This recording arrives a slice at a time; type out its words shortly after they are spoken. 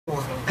I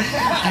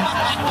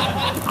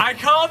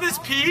call this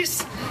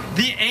piece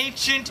the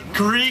Ancient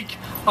Greek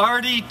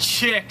Arty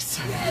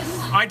Chicks.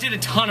 I did a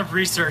ton of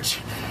research.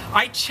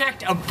 I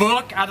checked a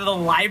book out of the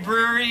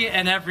library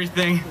and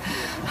everything.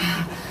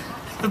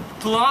 The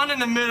blonde in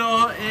the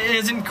middle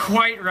isn't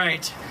quite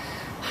right.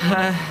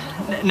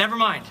 Never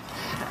mind.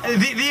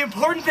 The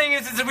important thing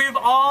is that we've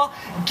all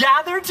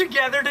gathered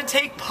together to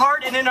take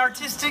part in an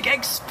artistic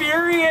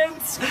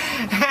experience.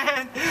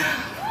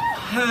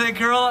 And the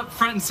girl up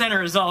front and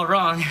center is all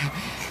wrong.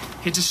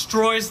 It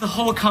destroys the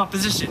whole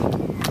composition.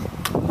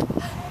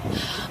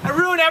 I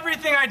ruin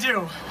everything I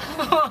do.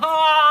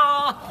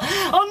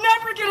 I'll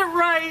never get it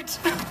right.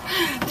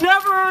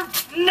 Never,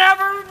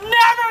 never,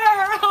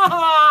 never.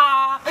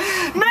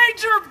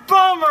 Major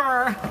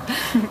bummer.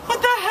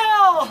 What the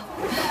hell?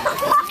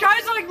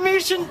 Guys like me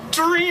should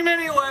dream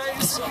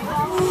anyways.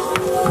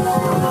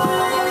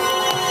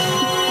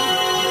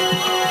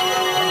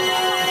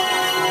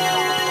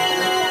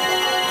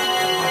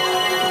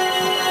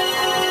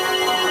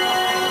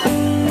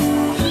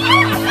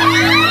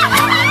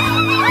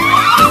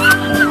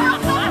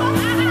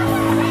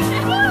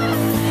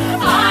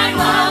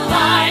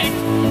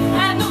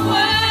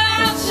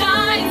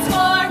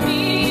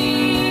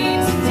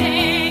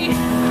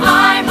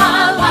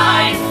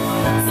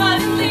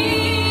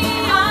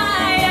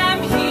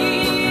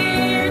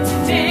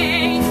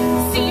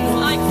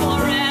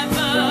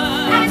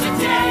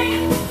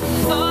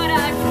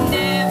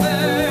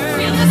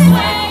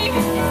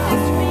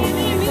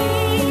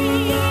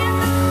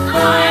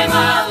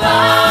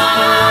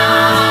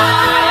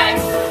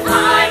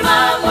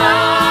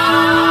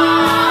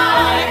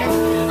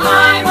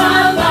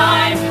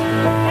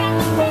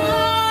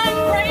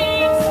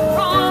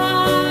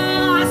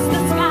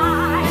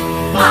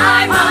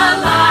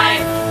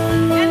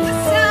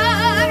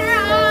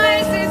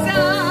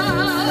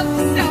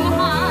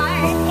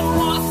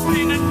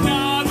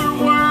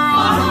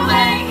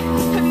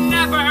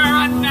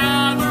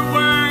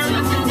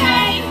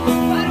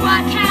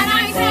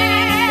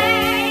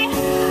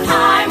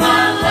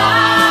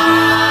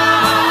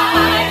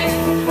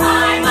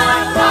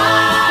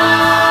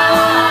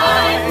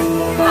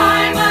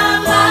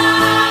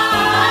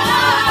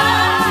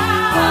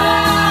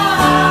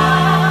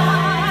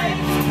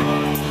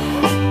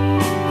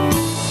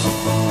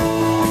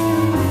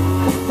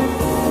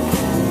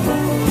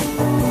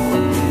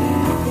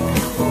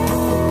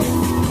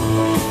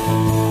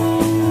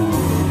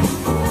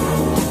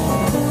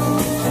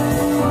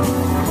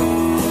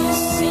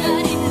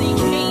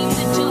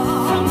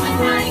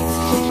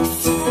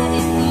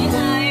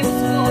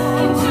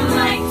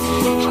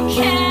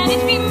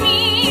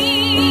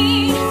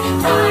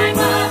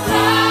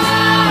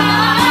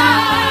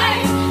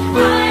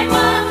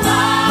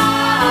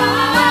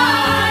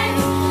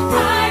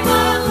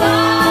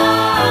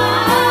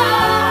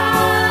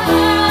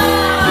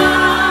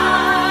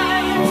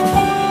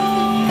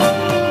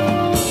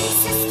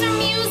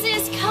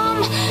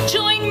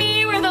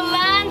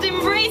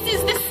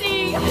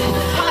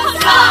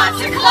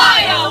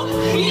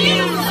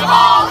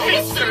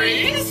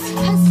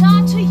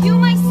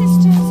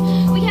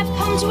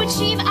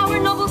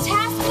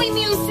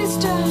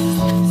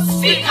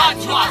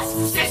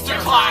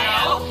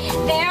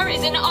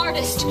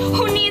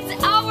 Who needs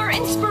our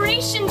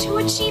inspiration to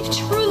achieve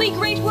truly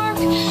great work.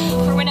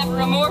 For whenever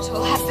a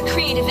mortal has the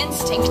creative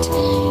instinct,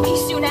 he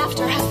soon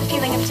after has the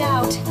feeling of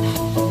doubt.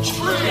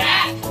 True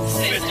that,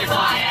 Sister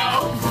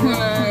Clio.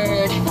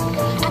 Word.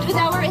 And with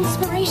our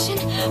inspiration,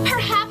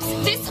 perhaps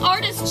this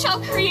artist shall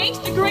create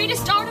the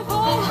greatest art of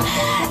all.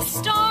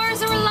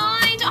 Stars are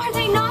aligned, are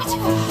they not?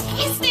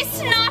 Is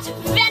this not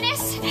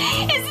Venice?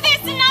 Is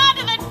this not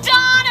the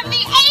dawn of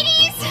the 80s?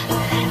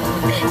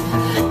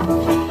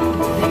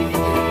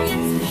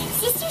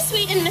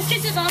 And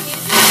Mr. Devon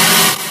is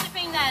to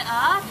bring that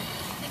up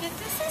because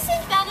this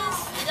isn't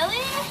Venice,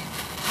 Italy.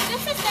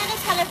 This is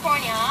Venice,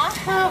 California.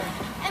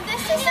 And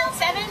this is not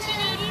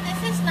 1780,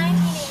 this is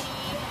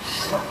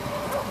 1980.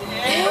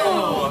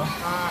 Ew.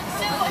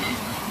 So,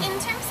 in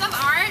terms of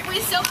art,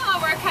 we still have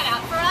our work cut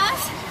out for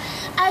us.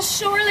 As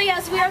surely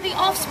as we are the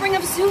offspring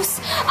of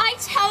Zeus, I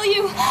tell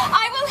you,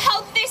 I will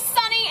help this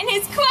Sonny in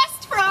his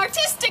quest for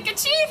artistic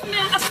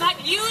achievement.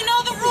 But you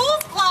know the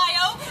rules,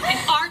 Clio. An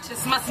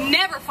artist must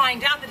never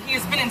find out that he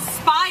has been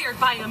inspired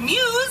by a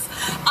muse.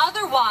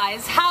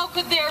 Otherwise, how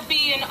could there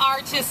be an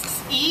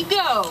artist's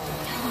ego?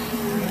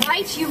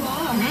 Right you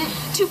are.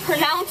 To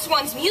pronounce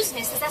one's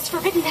museness is as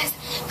forbidden as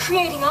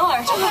creating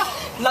art.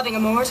 Loving a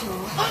mortal.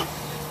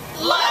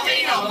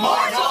 Loving a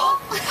mortal?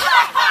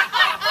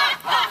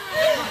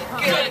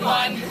 Good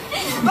one.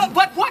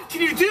 But what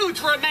can you do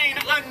to remain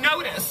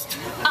unnoticed?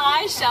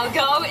 I shall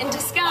go in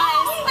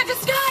disguise. A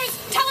disguise?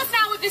 Tell us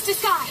now with this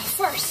disguise.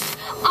 First,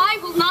 I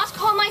will not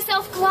call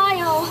myself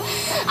Clio.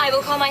 I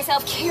will call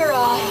myself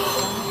Kira.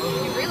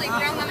 You really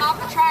thrown them off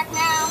the track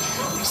now.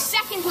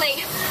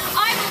 Secondly,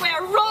 I will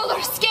wear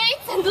roller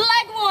skates and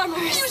leg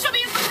warmers. You shall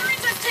be as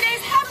current as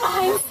today's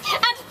headlines.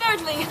 And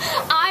thirdly,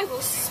 I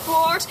will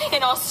sport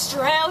an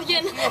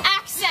Australian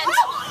accent.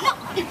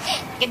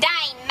 Good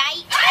day,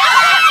 mate.